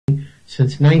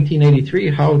since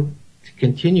 1983 how to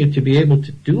continue to be able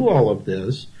to do all of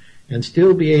this and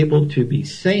still be able to be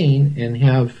sane and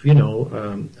have,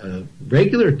 a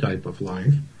regular type of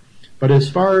life. But as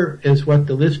far as what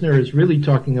the listener is really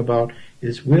talking about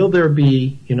is, will there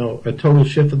be, a total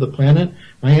shift of the planet?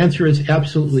 My answer is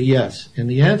absolutely yes. And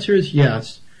the answer is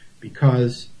yes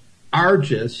because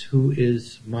Argus, who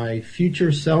is my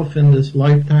future self in this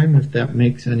lifetime, if that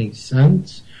makes any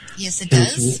sense. Yes, it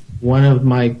does. One of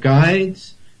my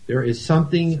guides. There is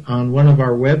something on one of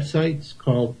our websites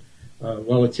called,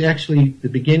 it's actually the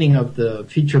beginning of the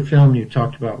feature film you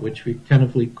talked about, which we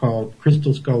tentatively called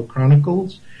Crystal Skull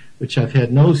Chronicles, which I've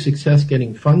had no success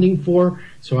getting funding for.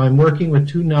 So I'm working with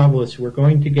two novelists. We're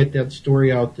going to get that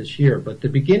story out this year. But the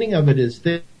beginning of it is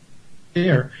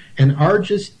there. And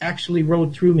Argus actually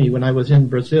wrote through me when I was in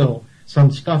Brazil some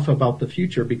stuff about the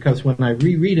future, because when I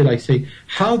reread it, I say,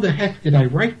 how the heck did I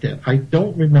write that? I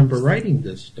don't remember writing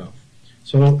this stuff.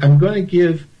 So I'm going to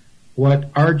give what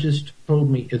Argus told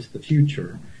me is the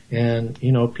future. And,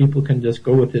 people can just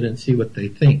go with it and see what they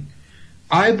think.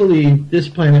 I believe this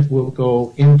planet will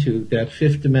go into that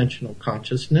fifth dimensional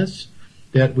consciousness,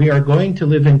 that we are going to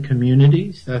live in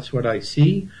communities. That's what I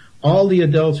see. All the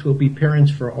adults will be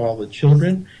parents for all the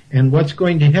children. And what's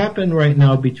going to happen right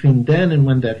now between then and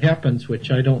when that happens, which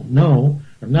I don't know,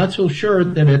 I'm not so sure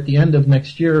that at the end of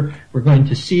next year we're going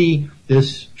to see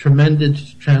this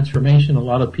tremendous transformation. A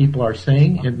lot of people are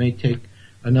saying it may take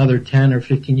another 10 or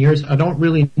 15 years. I don't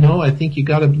really know. I think you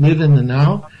got to live in the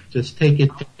now. Just take it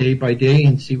day by day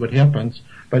and see what happens.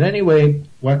 But anyway,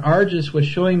 what Argus was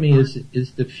showing me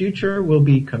is the future will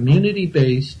be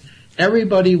community-based.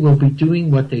 Everybody will be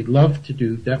doing what they love to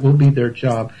do. That will be their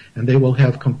job. And they will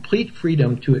have complete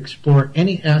freedom to explore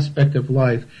any aspect of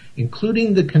life,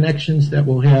 including the connections that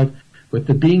we'll have with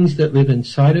the beings that live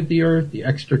inside of the earth, the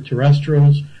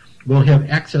extraterrestrials. We'll have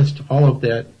access to all of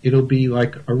that. It'll be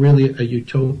like really a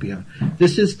utopia.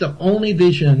 This is the only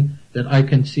vision that I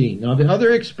can see. Now, the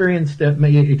other experience that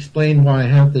may explain why I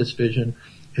have this vision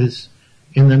is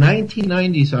in the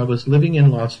 1990s, I was living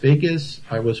in Las Vegas.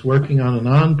 I was working on a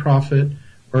nonprofit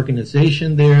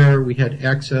organization there. We had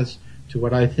access to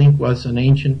what I think was an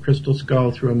ancient crystal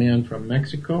skull through a man from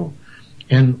Mexico.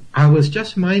 And I was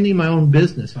just minding my own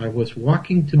business. I was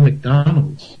walking to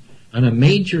McDonald's on a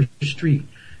major street.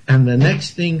 And the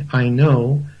next thing I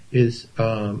know is,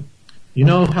 you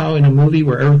know how in a movie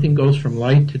where everything goes from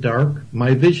light to dark?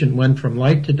 My vision went from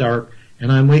light to dark,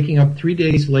 and I'm waking up 3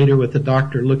 days later with the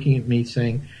doctor looking at me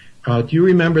saying, do you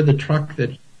remember the truck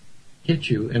that hit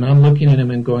you? And I'm looking at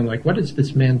him and going like, what is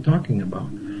this man talking about?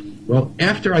 Well,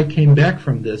 after I came back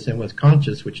from this and was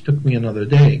conscious, which took me another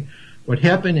day, what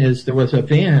happened is there was a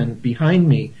van behind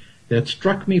me that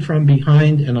struck me from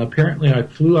behind, and apparently I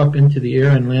flew up into the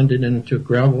air and landed into a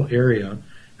gravel area.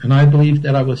 And I believe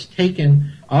that I was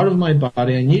taken out of my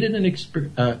body. I needed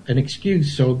an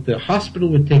excuse so the hospital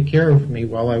would take care of me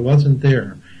while I wasn't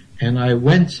there. And I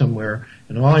went somewhere,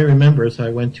 and all I remember is I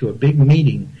went to a big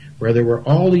meeting where there were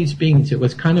all these beings. It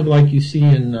was kind of like you see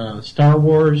in Star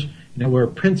Wars, where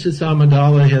Princess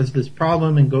Amidala has this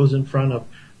problem and goes in front of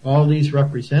all these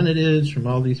representatives from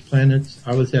all these planets.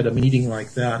 I was at a meeting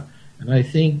like that. And I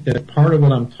think that part of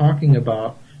what I'm talking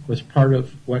about was part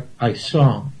of what I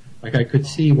saw. Like I could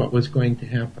see what was going to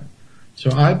happen. So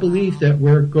I believe that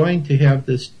we're going to have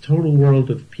this total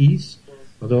world of peace,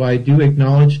 although I do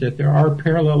acknowledge that there are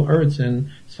parallel Earths,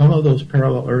 and some of those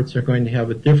parallel Earths are going to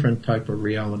have a different type of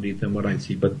reality than what I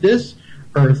see. But this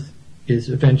Earth is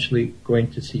eventually going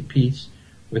to see peace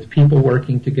with people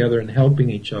working together and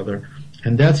helping each other.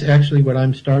 And that's actually what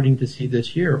I'm starting to see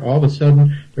this year. All of a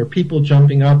sudden, there are people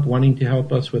jumping up, wanting to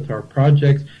help us with our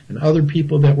projects, and other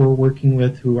people that we're working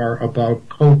with who are about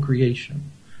co-creation.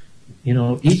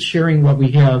 Each sharing what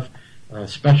we have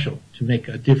special to make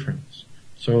a difference.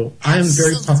 So I'm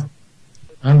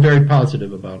very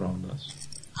positive about all this.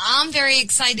 I'm very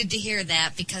excited to hear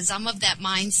that, because I'm of that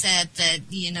mindset that,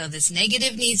 this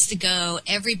negative needs to go.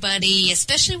 Everybody,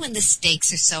 especially when the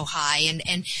stakes are so high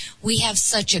and we have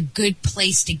such a good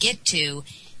place to get to,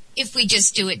 if we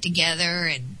just do it together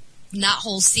and not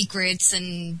hold secrets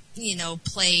and,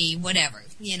 play whatever,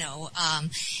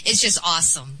 it's just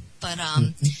awesome. But,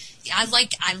 I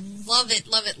love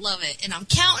it. And I'm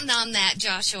counting on that,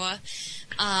 Joshua.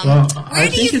 Where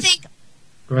do you think?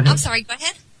 Go ahead. I'm sorry, go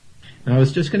ahead. I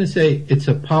was just going to say, it's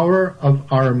a power of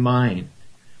our mind.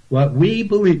 What we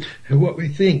believe and what we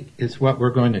think is what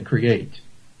we're going to create.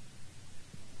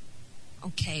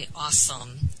 Okay,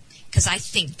 awesome. Because I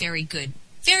think very good.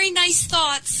 Very nice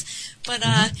thoughts. But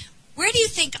where do you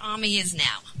think Ami is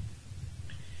now?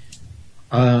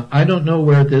 I don't know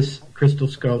where this crystal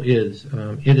skull is.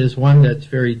 It is one that's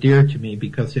very dear to me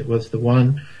because it was the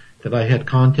one that I had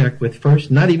contact with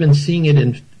first, not even seeing it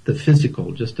in the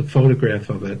physical, just a photograph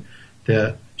of it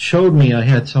that showed me I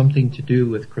had something to do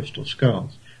with crystal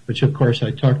skulls, which of course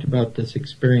I talked about this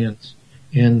experience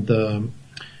in the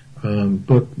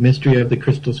book Mystery of the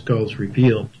Crystal Skulls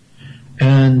Revealed.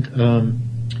 And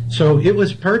so it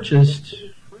was purchased,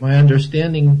 my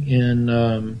understanding,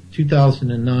 in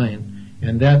 2009,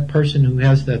 and that person who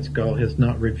has that skull has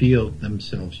not revealed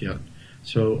themselves yet.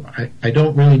 So I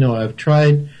don't really know. I've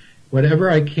tried whatever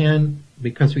I can,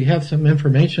 because we have some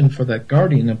information for that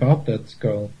guardian about that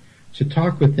skull, to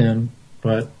talk with them,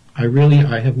 but I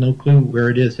have no clue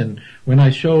where it is. And when I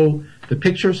show the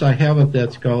pictures I have of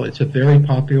that skull, it's a very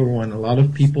popular one. A lot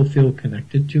of people feel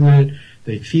connected to it.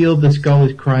 They feel the skull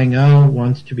is crying out,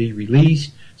 wants to be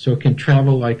released, so it can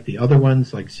travel like the other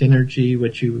ones, like Synergy,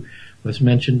 which was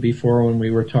mentioned before when we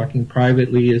were talking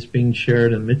privately, is being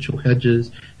shared, and Mitchell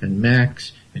Hedges, and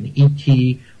Max, and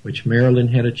E.T., which Marilyn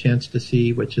had a chance to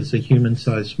see, which is a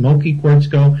human-sized smoky quartz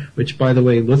skull, which, by the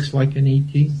way, looks like an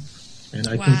E.T. And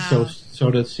I think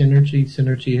so does Synergy.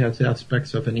 Synergy has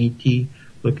aspects of an E.T.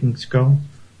 looking skull.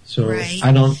 So right.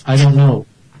 I don't know.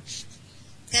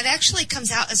 That actually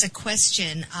comes out as a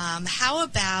question. How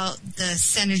about the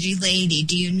Synergy lady?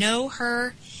 Do you know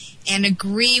her and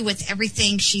agree with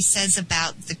everything she says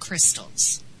about the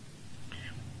crystals?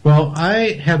 Well,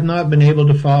 I have not been able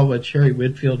to follow what Sherry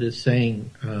Whitfield is saying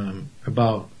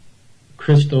about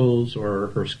crystals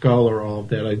or her skull or all of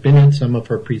that. I've been in some of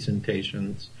her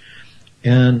presentations.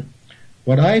 And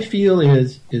what I feel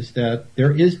is that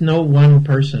there is no one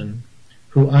person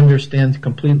who understands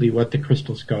completely what the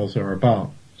crystal skulls are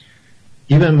about.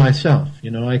 Even myself,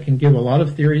 I can give a lot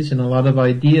of theories and a lot of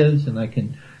ideas, and I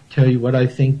can tell you what I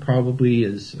think probably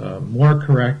is more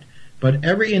correct. But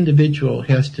every individual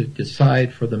has to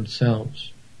decide for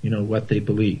themselves, what they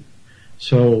believe.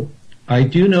 So I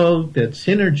do know that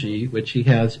Synergy, which she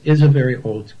has, is a very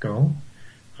old skull.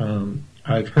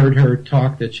 I've heard her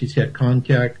talk that she's had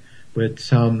contact with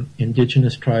some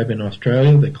indigenous tribe in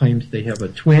Australia that claims they have a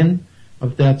twin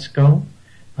of that skull.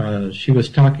 She was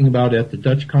talking about at the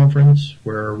Dutch conference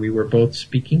where we were both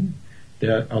speaking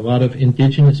that a lot of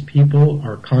indigenous people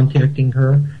are contacting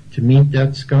her to meet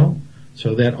that skull.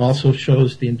 So that also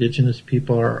shows the indigenous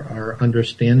people are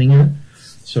understanding it.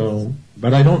 So,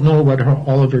 but I don't know what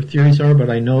all of her theories are, but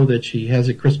I know that she has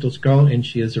a crystal skull and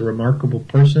she is a remarkable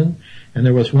person. And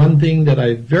there was one thing that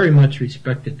I very much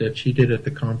respected that she did at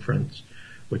the conference,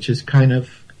 which is kind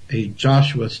of a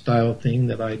Joshua style thing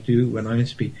that I do when I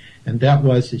speak. And that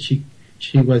was that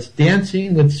she was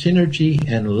dancing with Synergy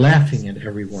and laughing at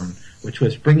everyone, which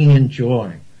was bringing in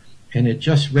joy. And it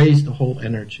just raised the whole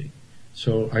energy.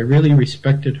 So I really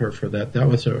respected her for that. That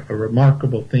was a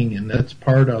remarkable thing, and that's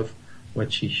part of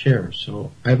what she shares.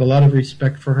 So I have a lot of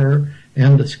respect for her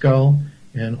and the skull,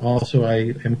 and also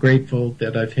I am grateful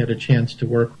that I've had a chance to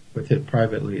work with it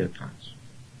privately at times.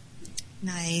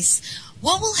 Nice.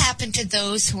 What will happen to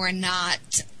those who are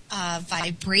not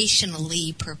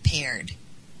vibrationally prepared?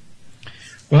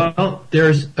 Well,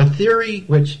 there's a theory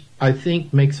which I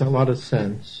think makes a lot of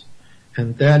sense,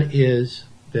 and that is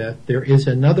that there is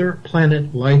another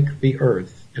planet like the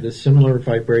Earth at a similar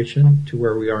vibration to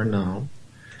where we are now,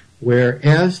 where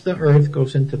as the Earth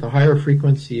goes into the higher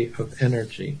frequency of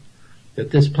energy,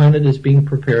 that this planet is being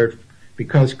prepared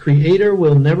because Creator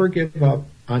will never give up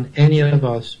on any of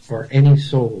us or any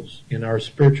souls in our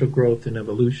spiritual growth and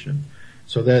evolution.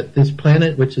 So that this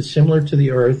planet, which is similar to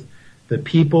the Earth, the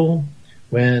people,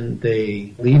 when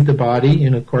they leave the body,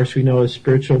 and of course we know as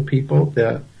spiritual people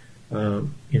that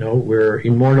we're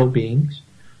immortal beings.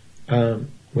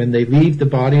 When they leave the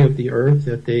body of the Earth,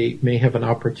 that they may have an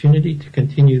opportunity to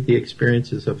continue the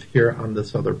experiences of here on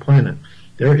this other planet.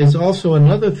 There is also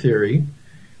another theory,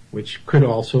 which could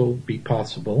also be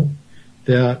possible,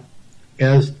 that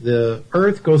as the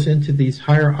Earth goes into these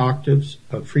higher octaves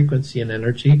of frequency and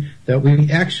energy, that we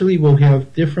actually will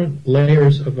have different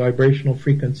layers of vibrational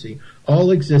frequency,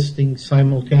 all existing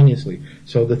simultaneously.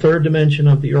 So the third dimension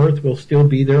of the Earth will still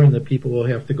be there, and the people will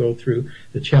have to go through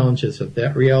the challenges of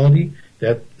that reality,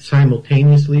 that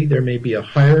simultaneously there may be a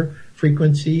higher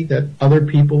frequency that other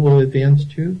people will advance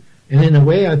to. And in a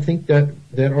way, I think that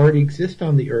already exists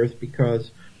on the Earth, because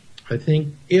I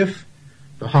think if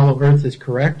the hollow Earth is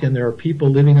correct and there are people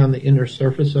living on the inner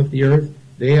surface of the Earth,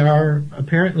 they are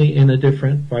apparently in a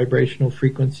different vibrational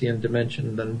frequency and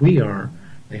dimension than we are.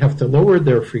 They have to lower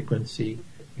their frequency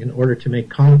in order to make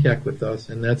contact with us,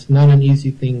 and that's not an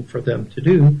easy thing for them to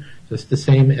do. Just the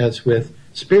same as with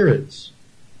spirits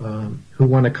who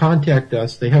want to contact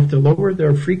us. They have to lower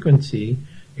their frequency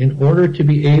in order to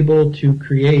be able to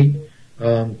create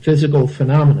physical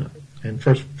phenomena. And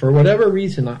for whatever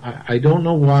reason, I don't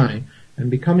know why, I'm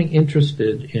becoming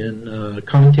interested in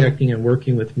contacting and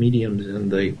working with mediums in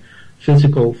the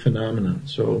physical phenomena.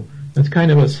 So that's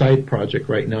kind of a side project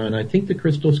right now, and I think the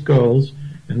crystal skulls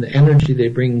and the energy they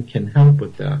bring can help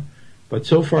with that. But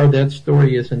so far that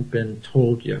story hasn't been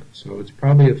told yet, so it's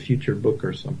probably a future book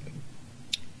or something.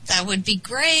 That would be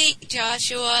great,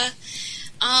 Joshua.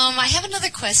 I have another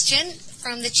question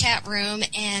from the chat room,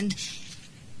 and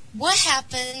what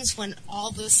happens when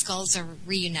all the skulls are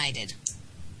reunited?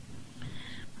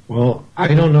 Well,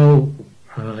 I don't know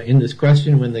in this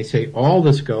question when they say all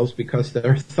the skulls, because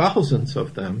there are thousands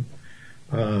of them.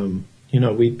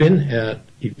 We've been at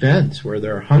events where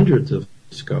there are hundreds of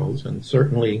skulls, and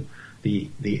certainly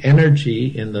the energy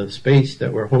in the space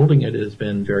that we're holding it has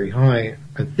been very high.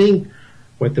 I think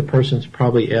what the person's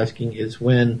probably asking is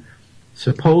when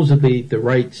supposedly the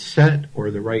right set or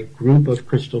the right group of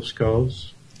crystal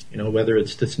skulls, whether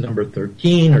it's this number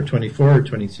 13 or 24 or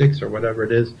 26 or whatever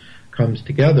it is, comes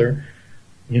together,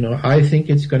 I think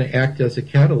it's going to act as a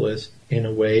catalyst in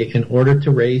a way in order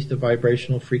to raise the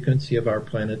vibrational frequency of our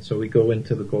planet so we go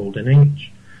into the golden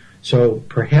age. So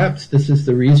perhaps this is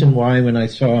the reason why when I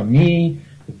saw the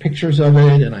pictures of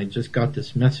it, and I just got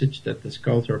this message that the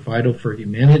skulls are vital for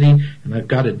humanity and I've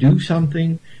got to do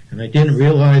something, and I didn't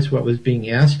realize what was being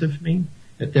asked of me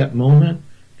at that moment,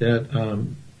 that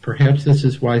perhaps this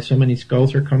is why so many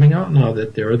skulls are coming out now,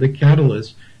 that they're the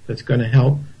catalyst that's going to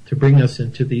help to bring us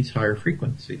into these higher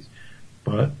frequencies.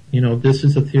 But, this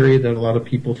is a theory that a lot of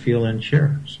people feel and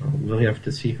share, so we'll have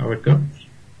to see how it goes.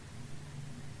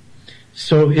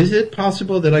 So is it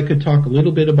possible that I could talk a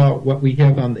little bit about what we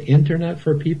have on the internet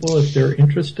for people if they're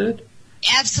interested?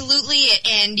 Absolutely,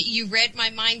 and you read my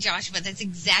mind, Joshua. That's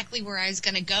exactly where I was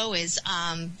going to go is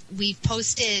we've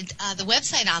posted the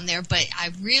website on there, but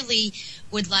I really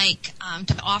would like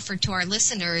to offer to our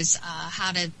listeners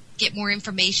how to get more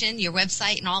information, your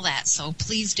website and all that, so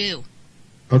please do.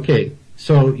 Okay,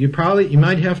 so you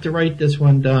might have to write this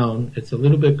one down. It's a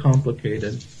little bit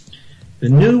complicated. The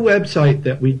new website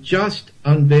that we just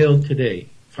unveiled today,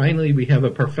 finally we have a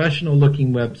professional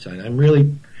looking website. I'm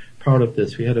really proud of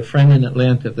this. We had a friend in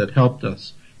Atlanta that helped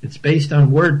us. It's based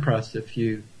on WordPress if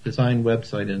you design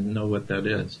website and know what that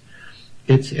is.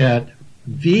 It's at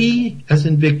V as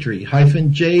in victory,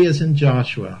 -J as in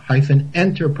Joshua,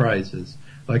 -enterprises,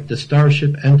 like the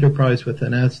Starship Enterprise with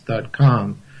an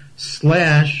S.com,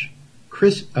 /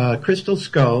 Crystal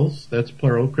Skulls, that's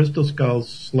plural, Crystal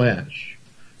Skulls /.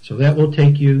 So that will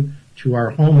take you to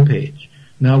our homepage.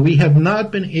 Now we have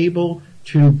not been able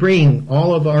to bring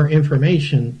all of our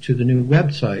information to the new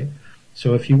website.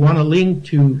 So if you want to link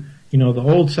to, the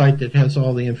old site that has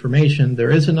all the information,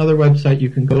 there is another website you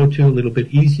can go to a little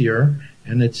bit easier,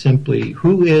 and it's simply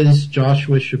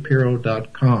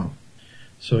whoisjoshuashapiro.com.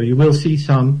 So you will see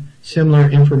some similar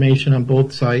information on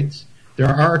both sites. There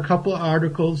are a couple of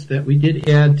articles that we did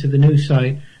add to the new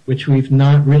site, which we've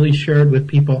not really shared with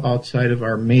people outside of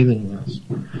our mailing list.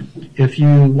 If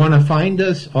you want to find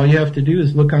us, all you have to do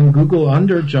is look on Google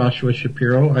under Joshua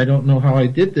Shapiro. I don't know how I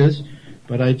did this,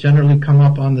 but I generally come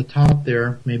up on the top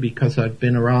there, maybe because I've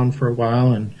been around for a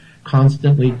while and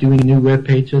constantly doing new web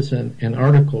pages and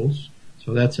articles.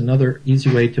 So that's another easy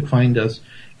way to find us.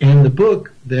 And the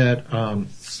book that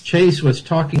Chase was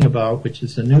talking about, which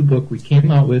is a new book we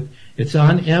came out with, it's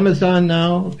on Amazon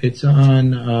now. It's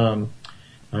on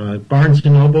Barnes &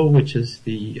 Noble, which is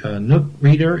the Nook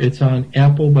reader. It's on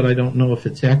Apple, but I don't know if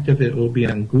it's active. It will be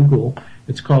on Google.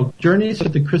 It's called Journeys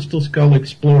of the Crystal Skull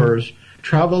Explorers,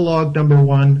 Travelogue Number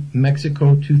 1,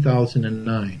 Mexico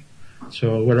 2009.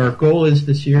 So what our goal is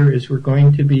this year is we're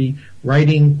going to be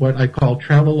writing what I call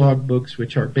travelogue books,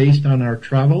 which are based on our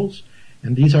travels.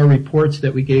 And these are reports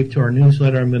that we gave to our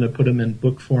newsletter. I'm going to put them in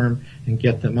book form and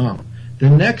get them out. The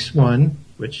next one,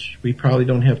 which we probably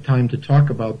don't have time to talk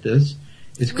about this,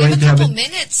 is going to have a couple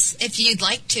minutes if you'd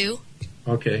like to.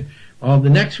 Okay. Well, the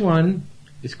next one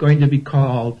is going to be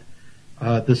called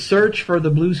The Search for the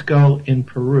Blue Skull in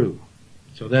Peru.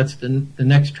 So that's the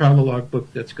next travelogue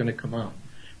book that's going to come out.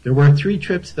 There were 3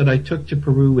 trips that I took to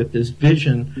Peru with this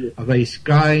vision of a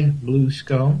sky blue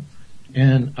skull,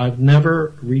 and I've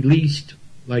never released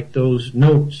like those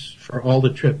notes for all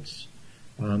the trips.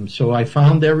 So I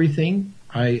found everything.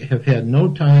 I have had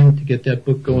no time to get that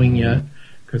book going yet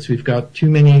because we've got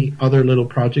too many other little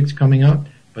projects coming up,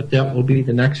 but that will be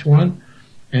the next one.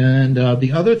 And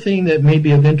the other thing that may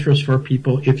be of interest for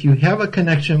people, if you have a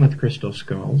connection with crystal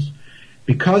skulls,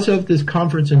 because of this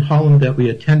conference in Holland that we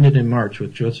attended in March,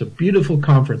 which was a beautiful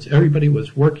conference, everybody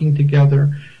was working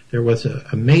together. There was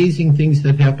amazing things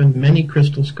that happened. Many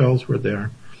crystal skulls were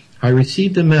there. I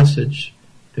received a message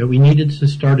that we needed to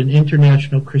start an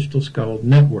international crystal skull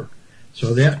network.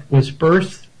 So that was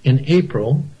birthed in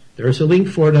April. There's a link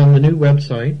for it on the new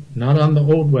website, not on the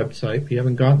old website. We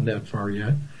haven't gotten that far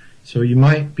yet. So you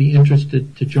might be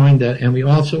interested to join that. And we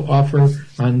also offer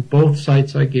on both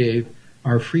sites I gave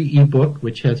our free ebook,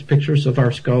 which has pictures of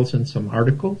our skulls and some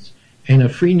articles, and a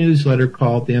free newsletter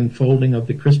called The Unfolding of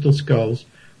the Crystal Skulls,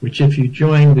 which if you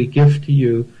join, we give to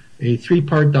you a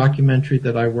 3-part documentary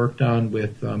that I worked on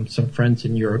with some friends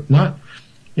in Europe. Not,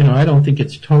 I don't think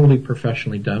it's totally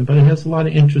professionally done, but it has a lot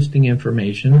of interesting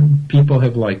information. People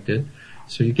have liked it.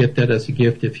 So you get that as a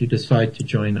gift if you decide to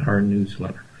join our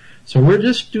newsletter. So we're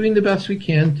just doing the best we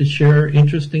can to share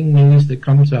interesting news that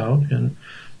comes out, and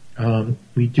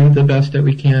we do the best that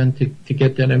we can to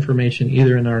get that information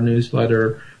either in our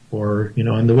newsletter or,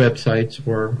 on the websites,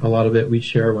 or a lot of it we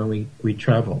share when we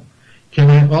travel. Can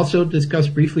I also discuss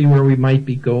briefly where we might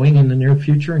be going in the near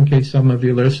future in case some of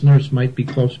your listeners might be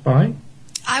close by?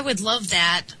 I would love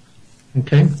that.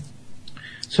 Okay.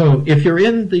 So if you're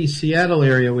in the Seattle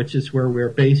area, which is where we're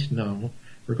based now,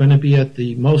 we're going to be at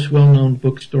the most well-known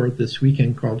bookstore this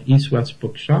weekend called East West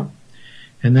Bookshop.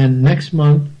 And then next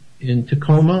month in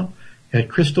Tacoma at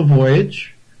Crystal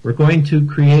Voyage, we're going to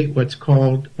create what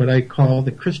I call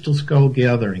the Crystal Skull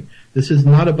Gathering. This is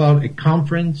not about a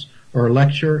conference or a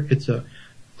lecture. It's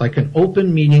like an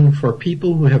open meeting for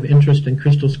people who have interest in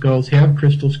crystal skulls, have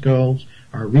crystal skulls,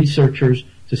 are researchers,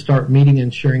 to start meeting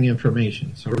and sharing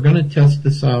information. So we're going to test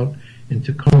this out in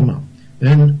Tacoma.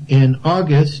 Then in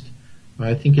August,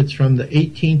 I think it's from the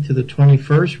 18th to the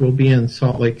 21st, we'll be in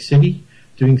Salt Lake City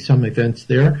doing some events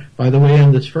there. By the way,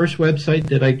 on this first website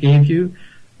that I gave you,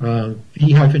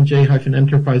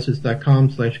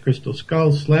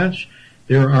 v-j-enterprises.com/crystal-skulls/,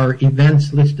 there are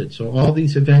events listed. So all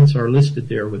these events are listed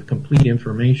there with complete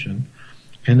information.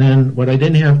 And then what I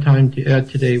didn't have time to add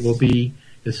today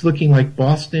it's looking like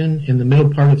Boston in the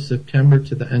middle part of September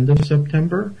to the end of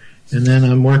September. And then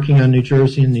I'm working on New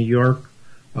Jersey and New York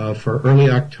for early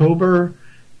October,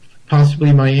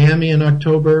 possibly Miami in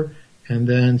October, and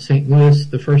then St. Louis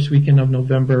the first weekend of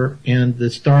November, and the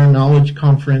Star Knowledge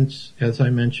Conference, as I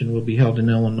mentioned, will be held in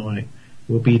Illinois.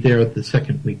 We'll be there the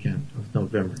second weekend of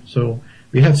November. So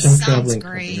we have some traveling. Sounds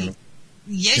great.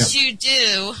 Yes, yeah. You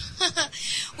do.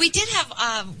 We did have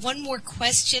one more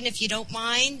question, if you don't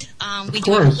mind. We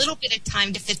do have a little bit of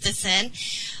time to fit this in.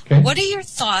 Okay. What are your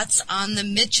thoughts on the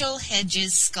Mitchell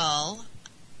Hedges skull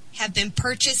have been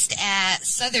purchased at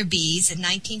Sotheby's in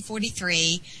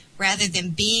 1943 rather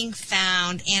than being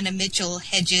found Anna Mitchell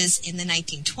Hedges in the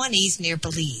 1920s near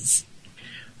Belize?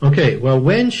 Okay, well,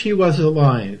 when she was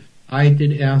alive, I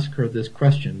did ask her this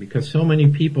question because so many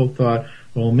people thought,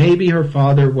 well, maybe her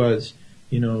father was,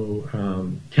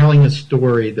 telling a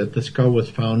story that the skull was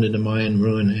found in a Mayan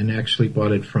ruin and actually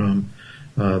bought it from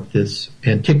this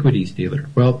antiquities dealer.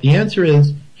 Well, the answer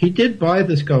is he did buy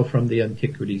the skull from the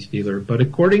antiquities dealer, but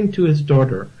according to his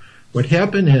daughter, what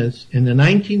happened is in the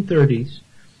 1930s,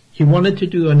 he wanted to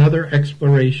do another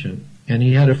exploration, and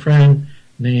he had a friend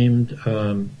named,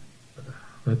 I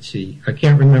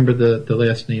can't remember the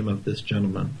last name of this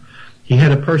gentleman. He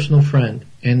had a personal friend,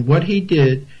 and what he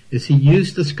did is he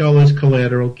used the skull as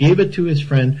collateral, gave it to his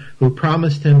friend, who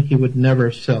promised him he would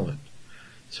never sell it.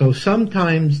 So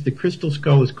sometimes the crystal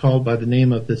skull is called by the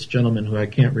name of this gentleman, who I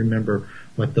can't remember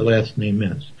what the last name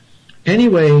is.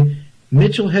 Anyway,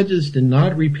 Mitchell Hedges did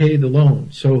not repay the loan,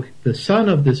 so the son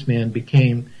of this man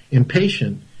became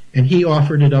impatient, and he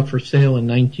offered it up for sale in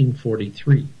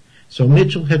 1943. So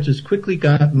Mitchell Hedges quickly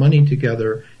got money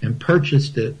together and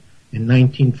purchased it in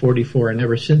 1944, and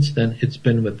ever since then it's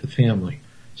been with the family.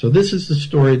 So this is the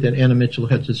story that Anna Mitchell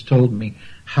Hedges told me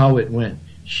how it went.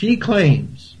 She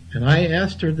claims, and I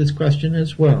asked her this question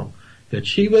as well, that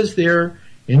she was there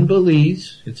in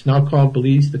Belize. It's now called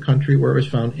Belize, the country where it was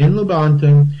found, in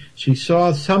Levantum. She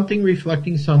saw something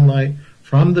reflecting sunlight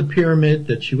from the pyramid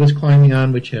that she was climbing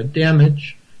on, which had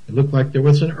damage. It looked like there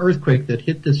was an earthquake that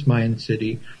hit this Mayan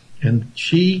city, and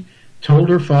she told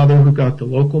her father, who got the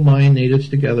local Mayan natives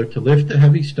together to lift the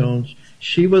heavy stones.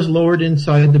 She was lowered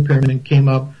inside the pyramid and came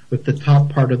up with the top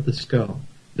part of the skull.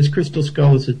 This crystal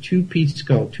skull is a two-piece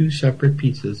skull, two separate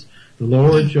pieces. The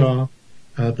lower jaw,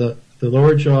 the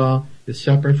lower jaw is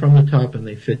separate from the top, and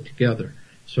they fit together.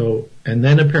 So, and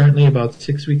then apparently about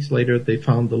 6 weeks later, they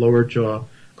found the lower jaw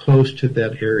close to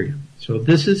that area. So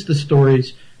this is the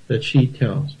stories that she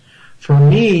tells. For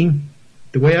me,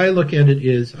 the way I look at it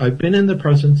is, I've been in the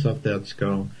presence of that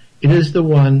skull. It is the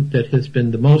one that has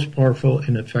been the most powerful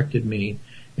and affected me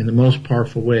in the most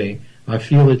powerful way. I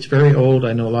feel it's very old.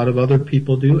 I know a lot of other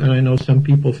people do, and I know some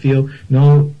people feel,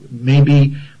 no,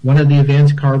 maybe one of the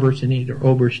advanced carvers in either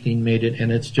Oberstein made it,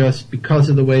 and it's just because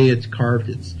of the way it's carved,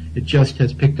 it just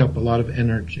has picked up a lot of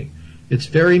energy. It's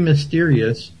very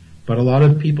mysterious, but a lot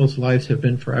of people's lives have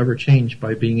been forever changed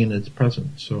by being in its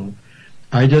presence. So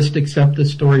I just accept the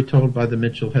story told by the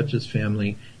Mitchell-Hedges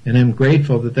family, and I'm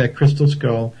grateful that that crystal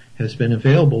skull has been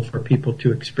available for people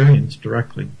to experience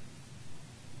directly.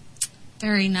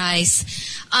 Very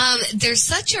nice. There's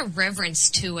such a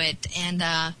reverence to it, and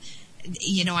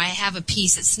you know, I have a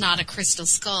piece. It's not a crystal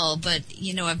skull, but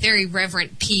you know, a very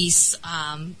reverent piece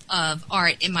of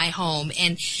art in my home,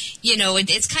 and you know,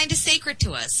 it's kind of sacred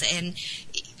to us. And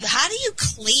how do you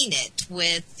clean it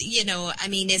with, you know, I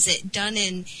mean, is it done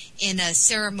in a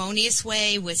ceremonious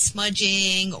way with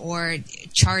smudging or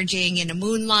charging in a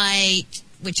moonlight,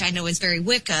 which I know is very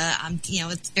Wicca? You know,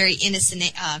 it's a very innocent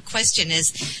question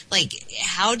is, like,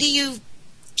 how do you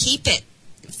keep it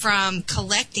from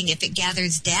collecting if it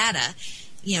gathers data,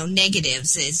 you know,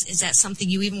 negatives? Is that something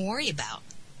you even worry about?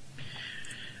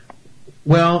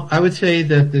 Well, I would say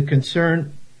that the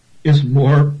concern is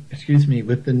more,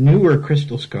 with the newer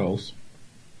crystal skulls,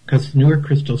 because newer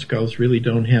crystal skulls really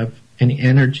don't have any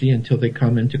energy until they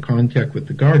come into contact with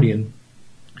the guardian.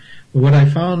 But what I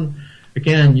found,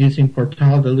 again, using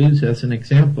Portal de Luz as an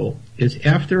example, is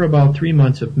after about 3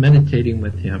 months of meditating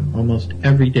with him almost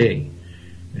every day,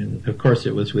 and of course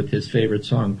it was with his favorite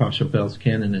song, Pachelbel's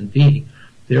Canon in D,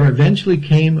 there eventually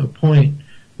came a point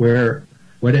where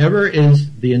whatever is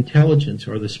the intelligence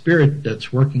or the spirit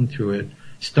that's working through it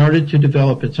started to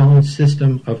develop its own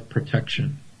system of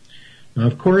protection. Now,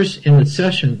 of course, in the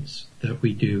sessions that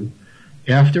we do,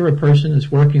 after a person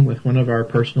is working with one of our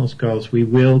personal skulls, we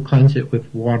will cleanse it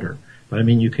with water. But I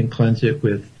mean, you can cleanse it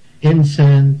with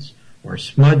incense or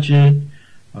smudge it.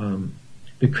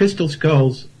 The crystal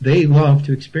skulls, they love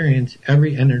to experience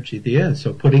every energy there is.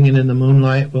 So putting it in the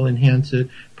moonlight will enhance it.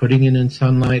 Putting it in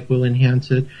sunlight will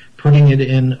enhance it. Putting it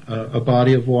in a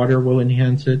body of water will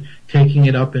enhance it. Taking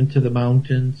it up into the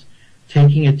mountains.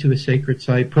 Taking it to a sacred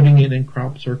site. Putting it in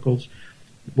crop circles.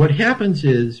 What happens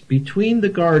is, between the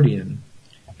guardian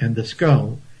and the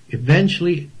skull,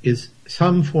 eventually is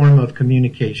some form of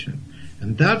communication.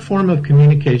 And that form of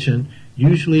communication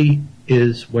usually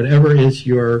is whatever is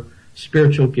your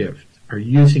spiritual gift. Are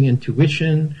you using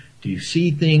intuition? Do you see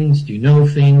things? Do you know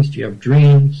things? Do you have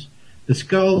dreams? The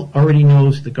skull already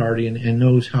knows the guardian and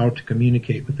knows how to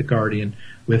communicate with the guardian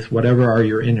with whatever are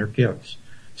your inner gifts.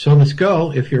 So the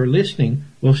skull, if you're listening,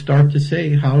 will start to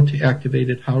say how to activate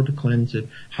it, how to cleanse it,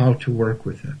 how to work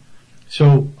with it.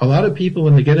 So a lot of people,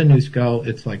 when they get a new skull,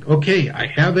 it's like, okay, I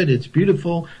have it, it's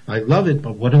beautiful, I love it,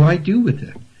 but what do I do with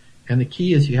it? And the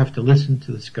key is you have to listen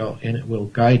to the skull and it will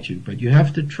guide you, but you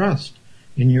have to trust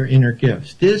in your inner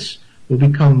gifts. This will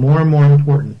become more and more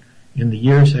important in the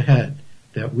years ahead,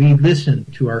 that we listen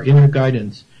to our inner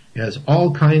guidance as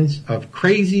all kinds of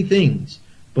crazy things,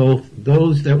 both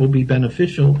those that will be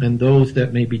beneficial and those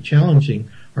that may be challenging,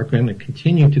 are going to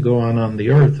continue to go on the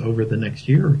earth over the next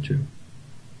year or two.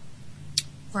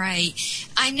 Right.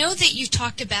 I know that you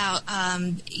talked about,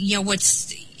 you know,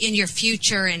 what's in your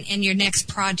future and your next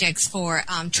projects for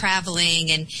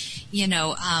traveling and, you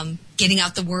know, getting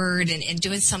out the word and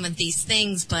doing some of these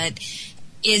things. But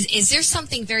is there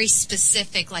something very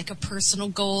specific, like a personal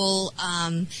goal,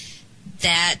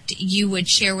 that you would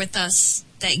share with us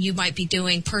that you might be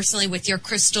doing personally with your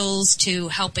crystals to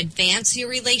help advance your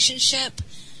relationship?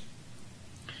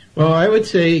 Well, I would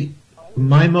say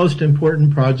my most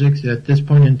important projects at this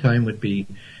point in time would be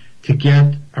to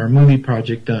get our movie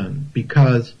project done,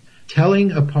 because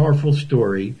telling a powerful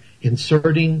story,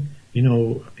 inserting, you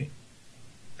know,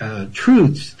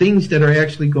 truths, things that are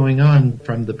actually going on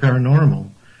from the paranormal,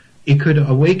 it could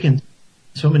awaken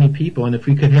so many people. And if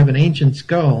we could have an ancient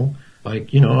skull,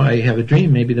 like, you know, I have a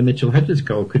dream, maybe the Mitchell-Hedges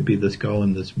skull could be the skull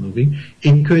in this movie,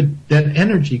 that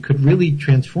energy could really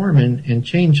transform and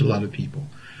change a lot of people.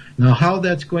 Now, how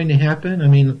that's going to happen, I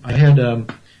mean, I had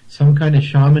some kind of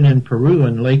shaman in Peru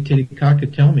and Lake Titicaca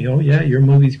tell me, oh yeah, your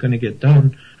movie's going to get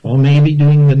done. Well, maybe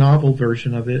doing the novel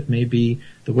version of it may be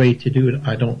the way to do it.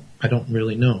 I don't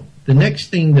really know. The next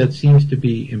thing that seems to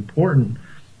be important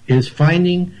is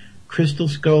finding crystal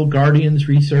skull guardians,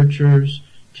 researchers,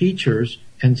 teachers,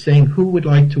 and saying who would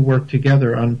like to work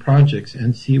together on projects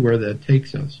and see where that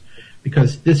takes us.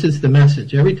 Because this is the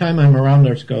message. Every time I'm around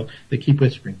our skull, they keep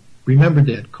whispering, remember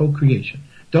that, co-creation.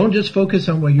 Don't just focus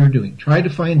on what you're doing. Try to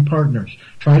find partners.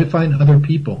 Try to find other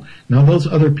people. Now, those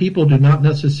other people do not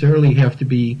necessarily have to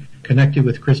be connected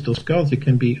with crystal skulls. It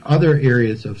can be other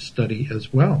areas of study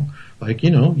as well. Like,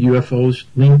 you know, UFOs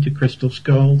linked to crystal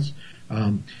skulls.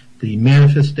 the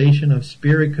manifestation of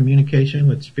spirit, communication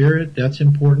with spirit. That's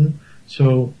important.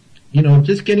 So,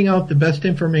 just getting out the best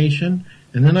information.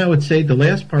 And then I would say the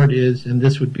last part is, and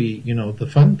this would be, the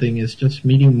fun thing is just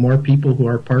meeting more people who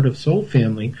are part of Soul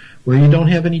Family, where you don't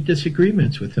have any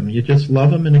disagreements with them. You just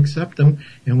love them and accept them.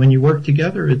 And when you work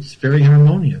together, it's very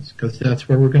harmonious, because that's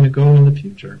where we're going to go in the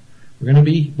future. We're going to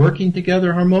be working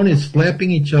together harmonious,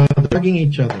 slapping each other, hugging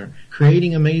each other,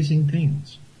 creating amazing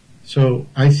things. So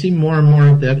I see more and more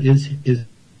of that is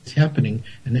happening.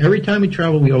 And every time we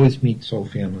travel, we always meet Soul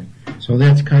Family. So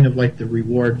that's kind of like the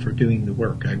reward for doing the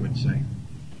work, I would say.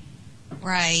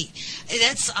 Right.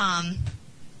 That's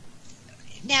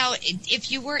now,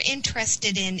 if you were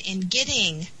interested in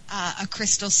getting a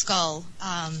crystal skull,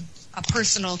 a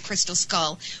personal crystal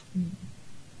skull,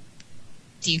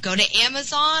 do you go to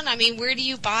Amazon? I mean, where do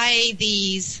you buy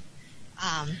these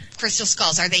crystal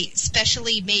skulls? Are they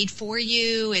specially made for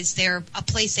you? Is there a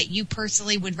place that you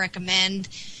personally would recommend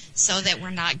so that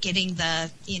we're not getting the,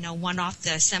 one off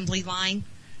the assembly line?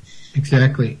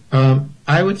 Exactly.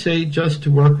 I would say just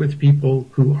to work with people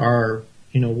who are,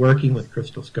 working with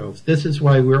crystal skulls. This is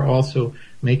why we're also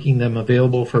making them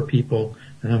available for people.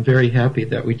 And I'm very happy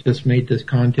that we just made this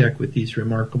contact with these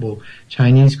remarkable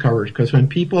Chinese covers. Because when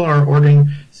people are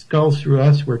ordering skulls through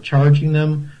us, we're charging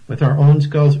them with our own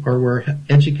skulls, or we're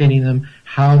educating them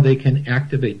how they can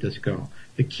activate the skull.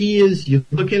 The key is you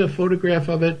look at a photograph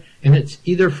of it, and it's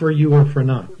either for you or for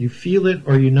not. You feel it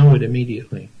or you know it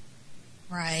immediately.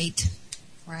 Right.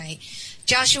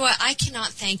 Joshua, I cannot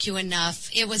thank you enough.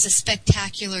 It was a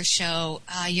spectacular show.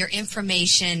 Your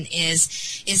information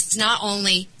is not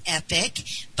only epic,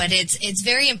 but it's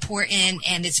very important,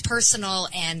 and it's personal,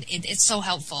 and it's so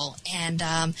helpful. And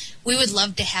we would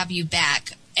love to have you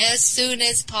back as soon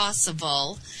as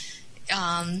possible.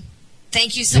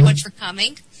 Thank you so much for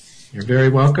coming. You're very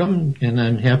welcome, and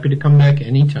I'm happy to come back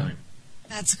anytime.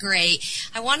 That's great.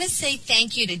 I want to say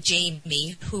thank you to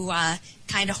Jamie, who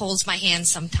kind of holds my hand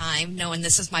sometime, knowing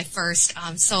this is my first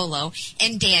solo,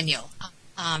 and Daniel.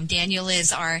 Daniel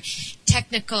is our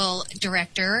technical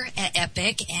director at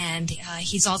Epic, and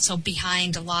he's also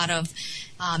behind a lot of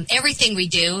everything we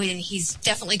do, and he's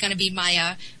definitely going to be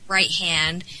my right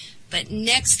hand. But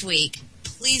next week,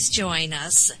 please join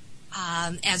us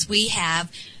as we have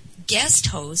guest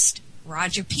host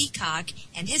Roger Peacock,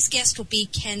 and his guest will be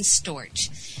Ken Storch.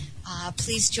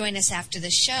 Please join us after the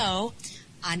show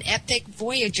on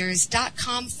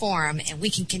epicvoyagers.com forum, and we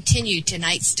can continue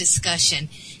tonight's discussion.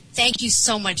 Thank you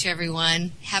so much,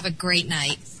 everyone. Have a great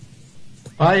night.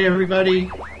 Bye,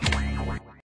 everybody.